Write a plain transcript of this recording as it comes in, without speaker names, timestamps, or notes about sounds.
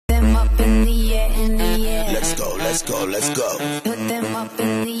let's go, let's go. Put them up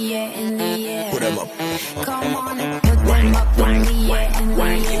in the air, in the air. Put them up. Come on and put them up in the air, in the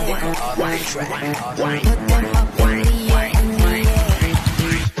air. Put them up in the air, in the air.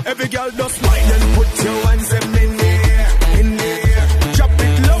 Every girl just wine and put your hands them in the air, in the air. Drop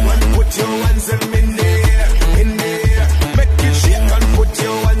it low and put your hands them in the air, in the air. Make it shake and put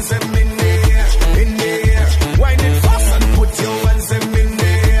your hands them in the air, in the air. Wine it fast and put your hands them in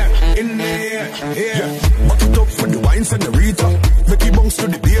the air, in the air. Yeah. Back it up for the wine senorita. Make it bounce to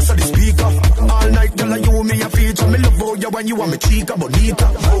the bass of the speaker. All night girl you me a feature. Me love how you when you want me chica bonita.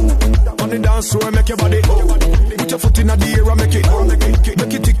 On the dance floor make your body. Put your foot in the air and make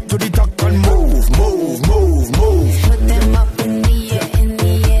it tick to the top and move, move, move, move. Put them up in the air, in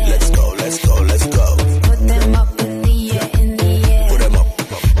the air. Let's go, let's go, let's go. Put them up in the air, in the air. Put them up.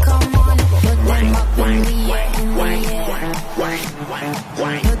 Come on, put them up in the air, in the air.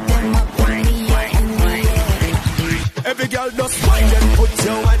 Put them up in the air, in the air. Every girl just wine and put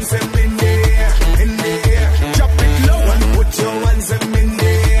your hands them in the air, in the air. Drop it low and put your hands them in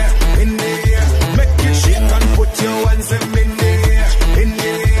the air, in the air. Make it shake and put your hands them in the air, in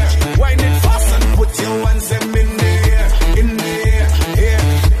the air. Wine it fast and put your hands them in the air, in the air. Yeah.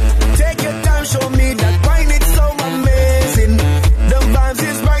 Take your time, show me that wine it's so amazing. The vibes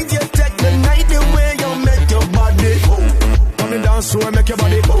is right, you take the night the way you make your body. On the dance floor, make your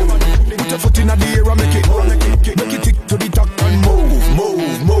body. Put your foot in the air and make it tick to the top and move,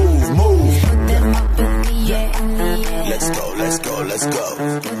 move, move, move. Put them up in the air, in the air. Let's go, let's go, let's go.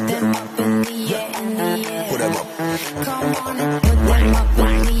 Put them up in the air, in the air. Put them up. Come on and put them up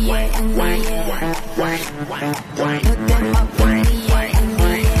in the air, in the air. Put them up in the air, in the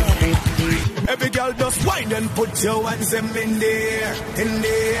air. Every girl just wine and put your hands them in the air, in the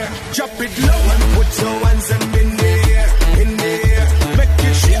air. Drop it low and put your hands them in the air, in the air. Make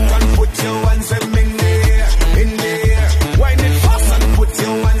it shake and put your hands them in the air, in the air. Wine it fast and put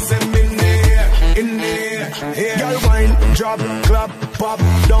your hands them in the air, in the air. Yeah. Girl wine, drop, clap, pop,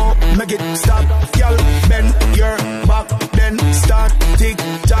 don't make it stop. Girl bend your back, then start tick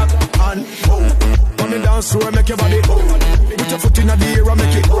tock and move. On the dance floor, make your body move. Put your foot in the air and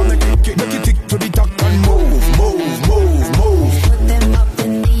make it tick